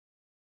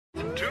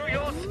To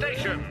your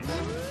stations!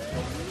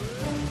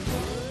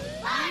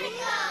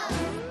 Barnacle!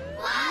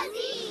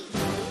 Quasi!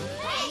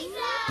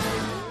 Peso!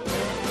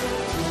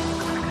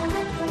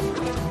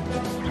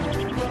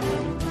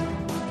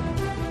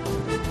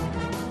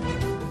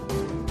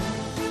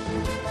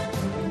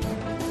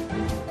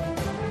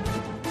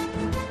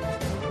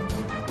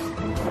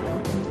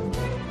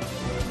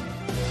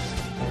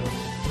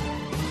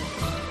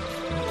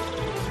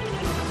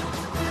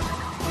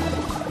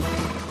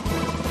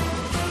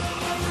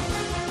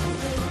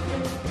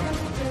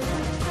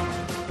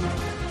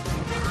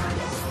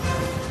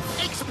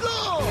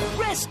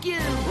 Rescue!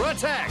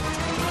 Protect!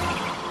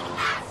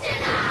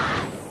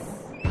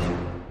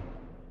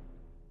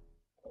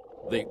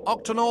 The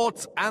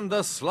Octonauts and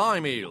the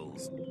slime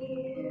eels.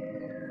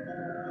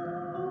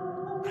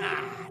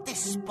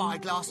 This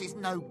spyglass is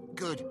no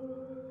good.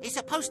 It's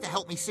supposed to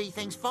help me see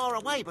things far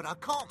away, but I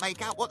can't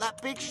make out what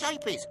that big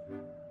shape is.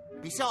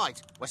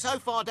 Besides, we're so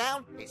far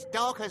down, it's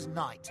dark as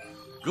night.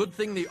 Good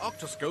thing the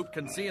octoscope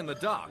can see in the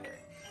dark.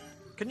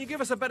 Can you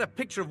give us a better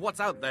picture of what's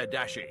out there,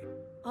 Dashi?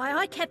 Aye,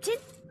 aye, Captain.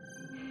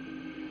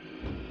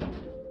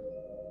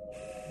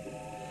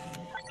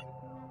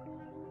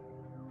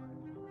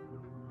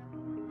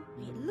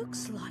 It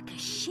looks like a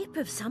ship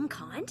of some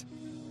kind.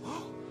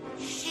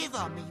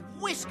 Shiver me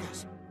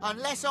whiskers!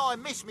 Unless I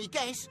miss me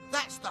guess,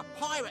 that's the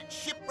pirate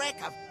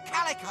shipwreck of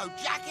Calico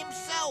Jack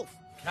himself!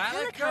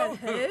 Calico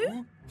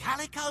who?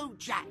 Calico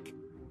Jack.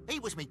 He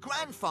was me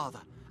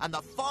grandfather and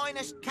the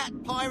finest cat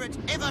pirate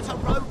ever to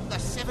roam the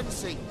seven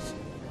seas.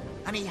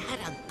 And he had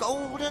a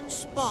golden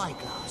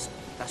spyglass.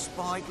 The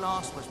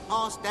spyglass was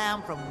passed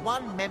down from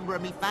one member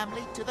of me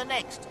family to the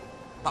next.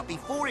 But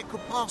before it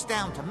could pass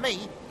down to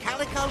me,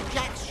 Calico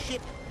Jack's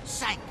ship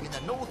sank in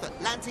the North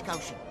Atlantic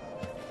Ocean.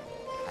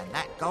 And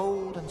that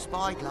golden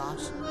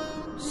spyglass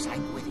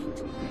sank with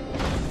it.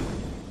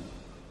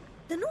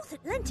 The North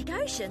Atlantic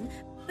Ocean?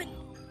 But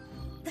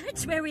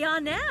that's where we are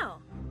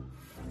now.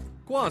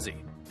 Quasi,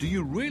 do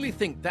you really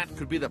think that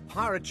could be the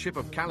pirate ship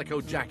of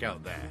Calico Jack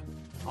out there?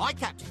 Aye,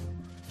 Captain.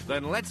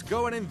 Then let's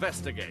go and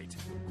investigate.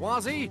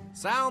 Quasi,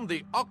 sound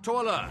the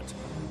Octo Alert.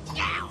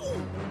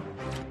 Yow!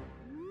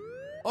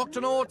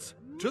 Octonauts,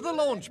 to the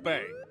launch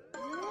bay.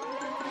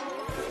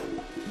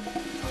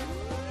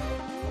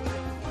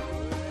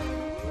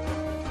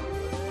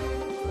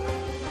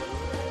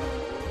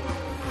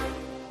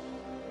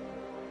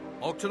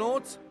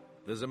 Octonauts,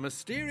 there's a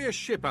mysterious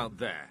ship out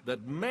there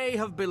that may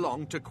have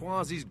belonged to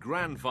Quasi's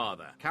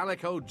grandfather,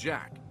 Calico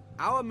Jack.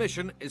 Our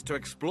mission is to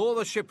explore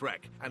the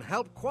shipwreck and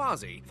help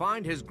Quasi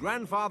find his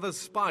grandfather's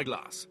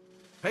spyglass.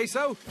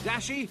 Peso,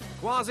 Dashi,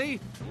 Quasi,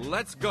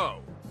 let's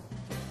go.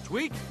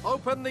 Tweak,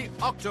 open the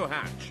octo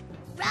hatch.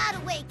 Right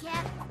away,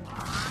 Cap.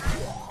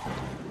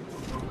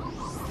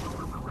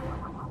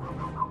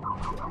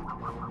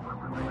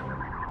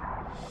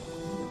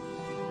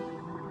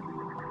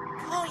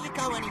 Can't you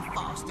go any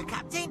faster,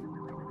 Captain?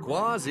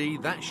 Quasi,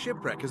 that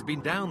shipwreck has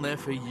been down there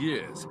for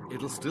years.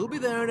 It'll still be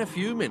there in a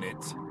few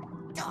minutes.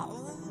 Oh.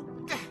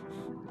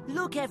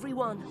 Look,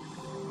 everyone.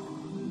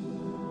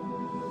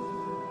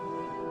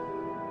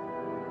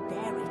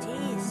 There it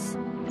is.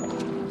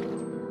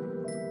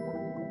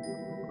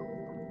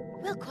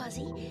 Well,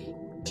 Quasi,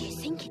 do you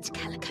think it's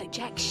Calico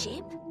Jack's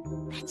ship?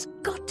 That's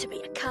got to be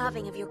a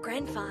carving of your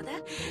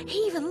grandfather. He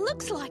even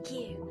looks like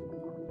you.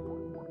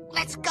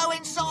 Let's go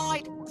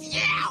inside.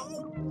 Yow!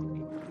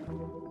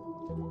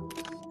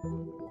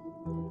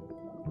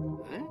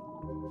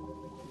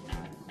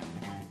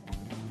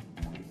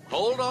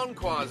 Hold on,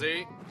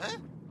 Quasi. Huh?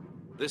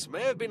 This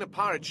may have been a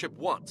pirate ship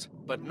once,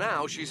 but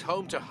now she's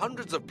home to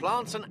hundreds of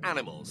plants and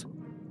animals.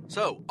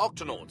 So,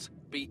 Octonauts,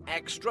 be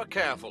extra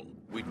careful.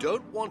 We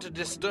don't want to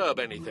disturb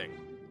anything.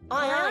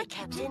 Aye, aye,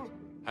 Captain.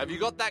 Have you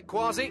got that,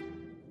 Quasi?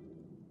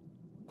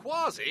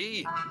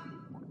 Quasi? I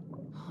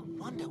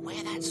wonder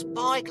where that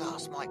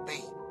spyglass might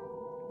be.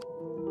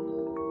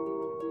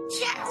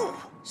 Yow!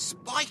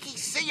 Spiky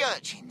sea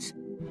urchins.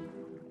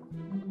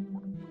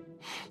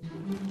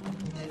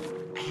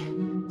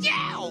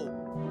 Yow!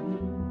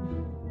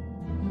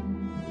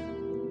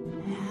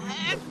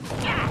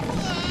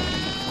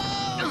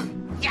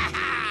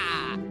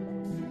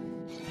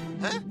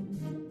 Huh?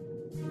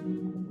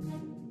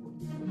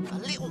 A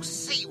little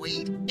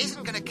seaweed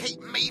isn't going to keep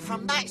me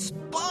from that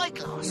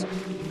spyglass.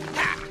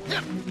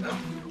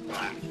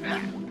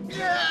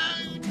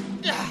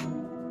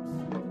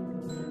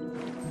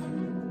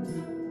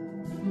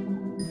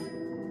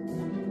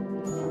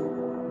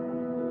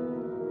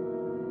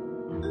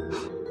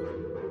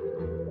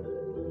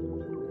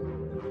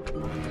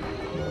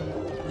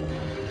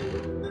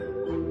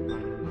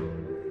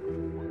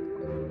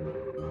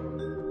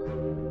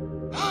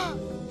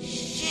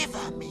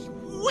 Shiver me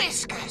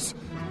whiskers!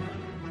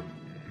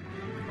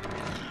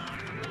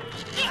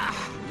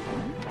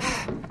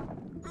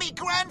 Me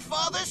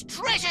grandfather's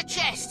treasure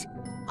chest!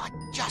 I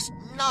just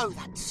know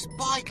that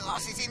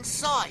spyglass is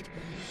inside.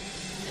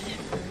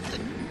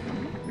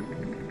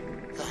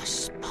 The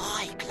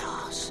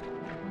spyglass.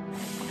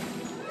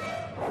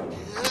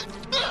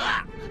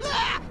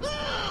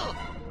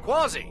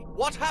 Quasi,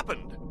 what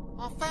happened?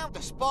 I found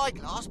the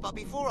spyglass, but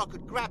before I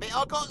could grab it,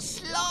 I got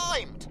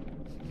slimed.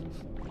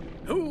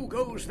 Who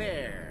goes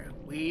there?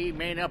 We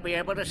may not be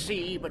able to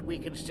see, but we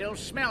can still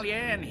smell you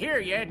and hear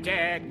you,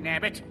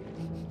 dagnabbit.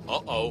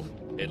 Uh-oh.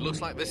 It looks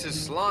like this is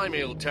slime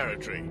eel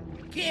territory.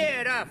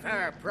 Get off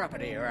our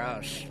property or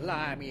I'll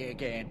slime you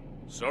again.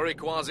 Sorry,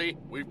 Quasi.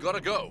 We've got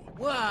to go.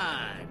 1,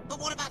 But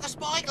what about the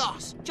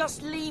spyglass?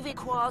 Just leave it,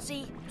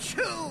 Quasi.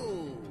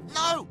 2,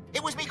 No,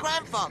 it was me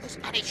grandfather's,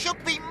 and it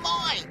should be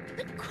mine.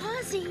 But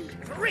Quasi...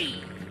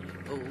 3.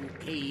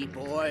 Okay,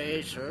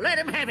 boys, let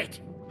him have it.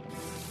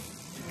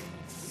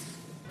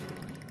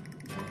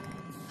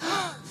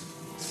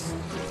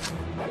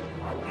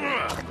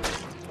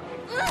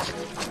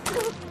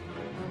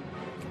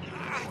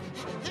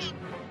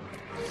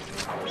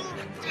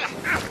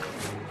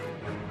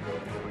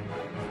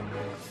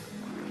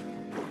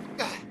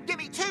 Give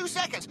me 2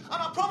 seconds, and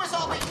I promise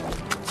I'll be...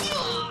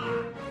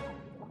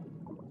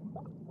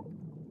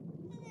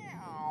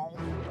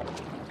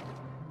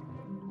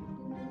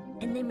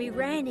 And then we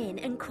ran in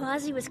and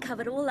Quasi was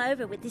covered all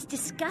over with this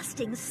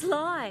disgusting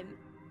slime.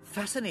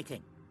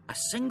 Fascinating. A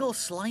single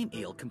slime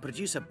eel can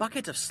produce a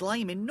bucket of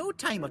slime in no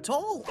time at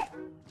all.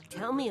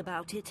 Tell me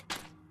about it.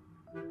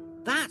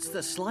 That's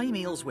the slime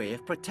eel's way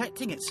of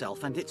protecting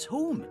itself and its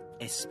home,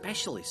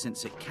 especially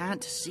since it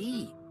can't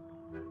see.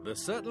 There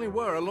certainly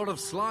were a lot of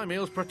slime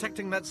eels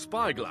protecting that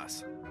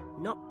spyglass.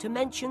 Not to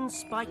mention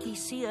spiky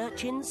sea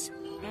urchins.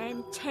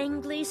 And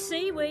tangly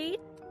seaweed.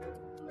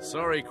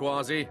 Sorry,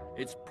 Quasi.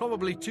 It's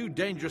probably too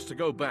dangerous to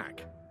go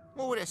back.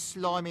 What would a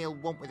slime eel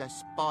want with a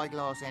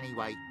spyglass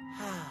anyway?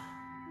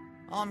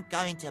 I'm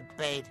going to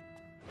bed.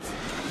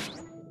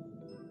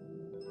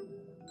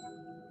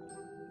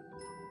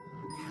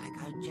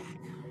 Calico Jack.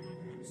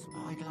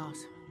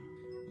 Spyglass.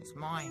 It's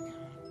mine.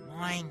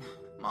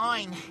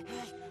 Mine.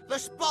 The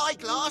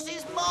spyglass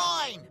is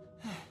mine!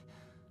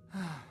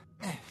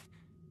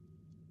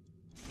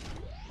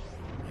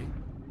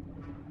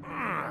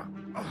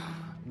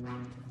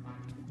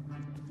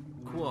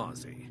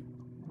 Quasi.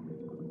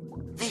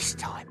 This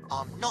time,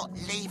 I'm not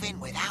leaving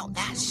without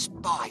that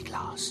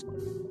spyglass.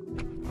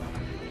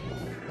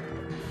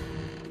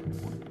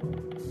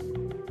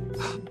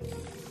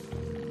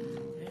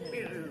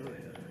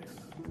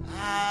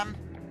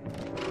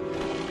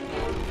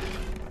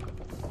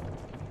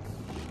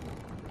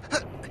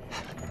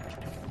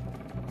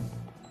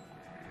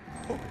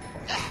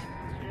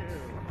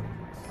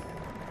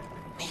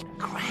 Me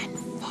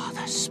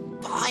grandfather's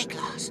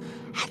spyglass,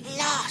 at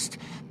last.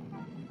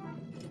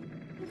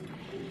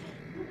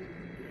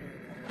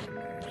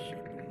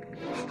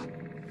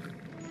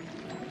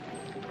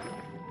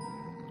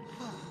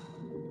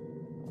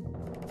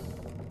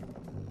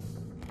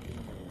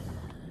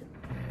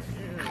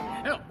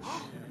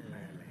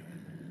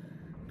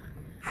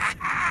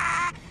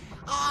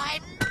 I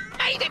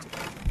made it!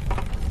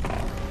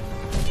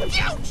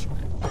 Ouch!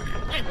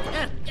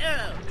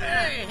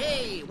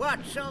 Hey,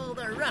 what's all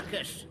the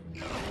ruckus?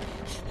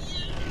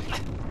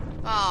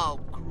 Oh,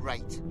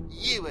 great.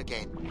 You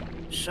again.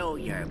 So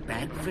you're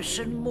back for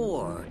some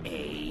more,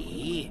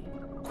 eh?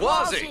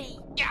 Quasi!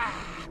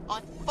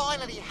 I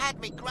finally had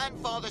me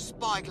grandfather's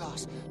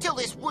spyglass, till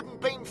this wooden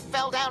beam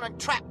fell down and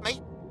trapped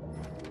me.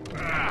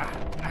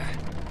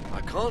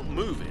 I can't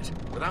move it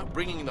without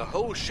bringing the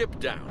whole ship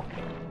down.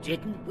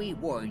 Didn't we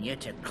warn you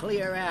to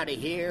clear out of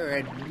here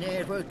and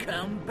never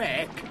come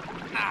back?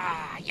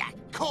 You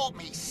caught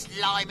me,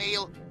 slime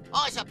eel.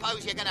 I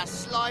suppose you're gonna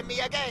slime me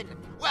again.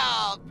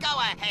 Well, go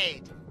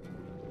ahead.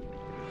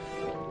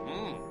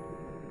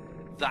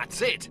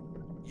 That's it.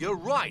 You're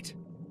right.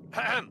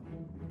 Ahem.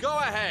 Go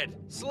ahead.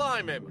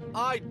 Slime him.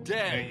 I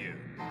dare you.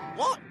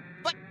 What?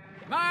 But...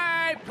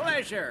 My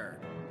pleasure.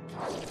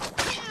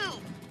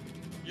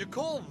 You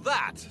call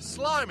that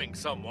sliming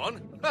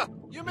someone? Ha!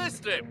 You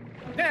missed him.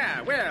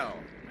 Yeah, well,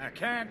 I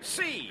can't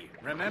see,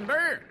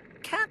 remember?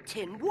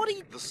 Captain, what are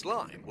you... The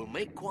slime will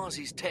make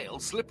Quasi's tail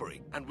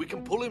slippery, and we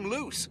can pull him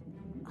loose.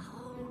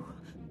 Oh,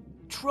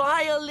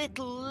 try a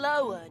little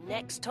lower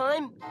next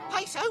time.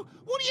 Peso,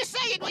 what are you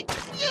saying?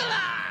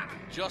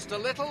 Just a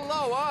little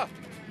lower.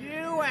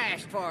 You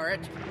asked for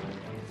it.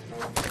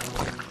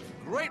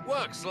 Great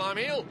work, Slime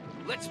Eel.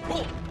 Let's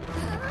pull.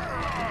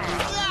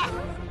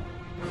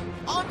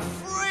 I'm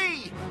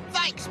free!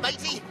 Thanks,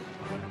 matey!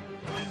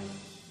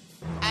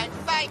 And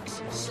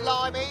thanks,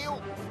 slime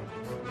eel!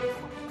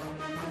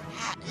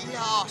 At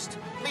last,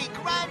 me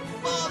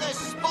grandfather's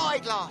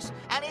spyglass,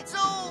 and it's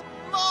all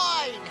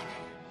mine!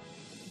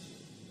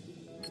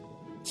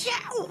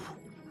 Chow!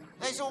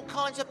 There's all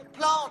kinds of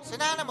plants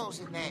and animals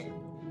in there.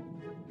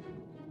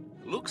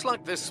 Looks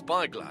like this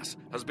spyglass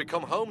has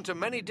become home to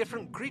many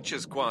different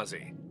creatures,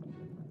 Quasi.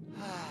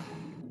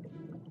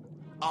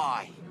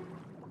 Aye.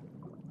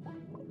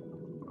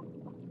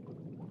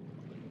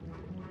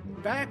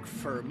 Back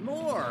for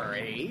more,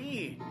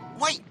 eh?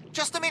 Wait,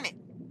 just a minute.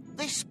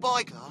 This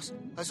spyglass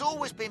has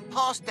always been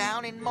passed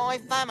down in my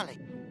family.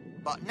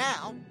 But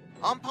now,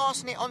 I'm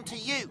passing it on to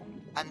you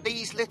and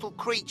these little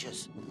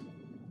creatures.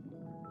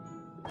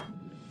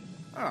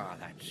 Oh,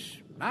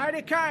 that's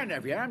mighty kind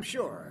of you, I'm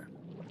sure.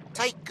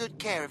 Take good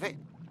care of it.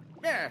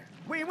 Yeah,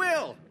 we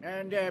will.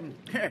 And,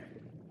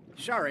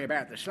 sorry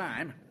about the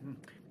slime.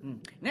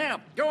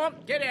 Now, go on,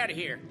 get out of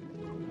here.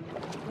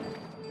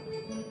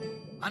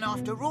 And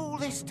after all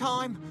this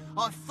time,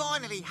 I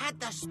finally had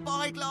the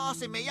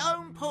spyglass in my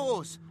own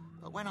paws.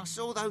 But when I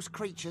saw those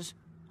creatures,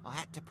 I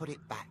had to put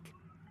it back.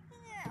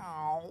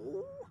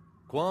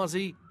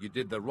 Quasi, you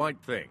did the right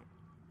thing.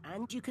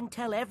 And you can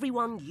tell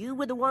everyone you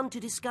were the one to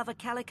discover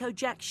Calico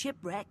Jack's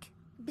shipwreck.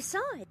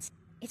 Besides,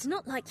 it's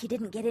not like you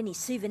didn't get any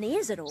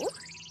souvenirs at all.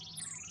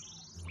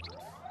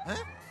 Huh?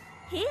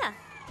 Here.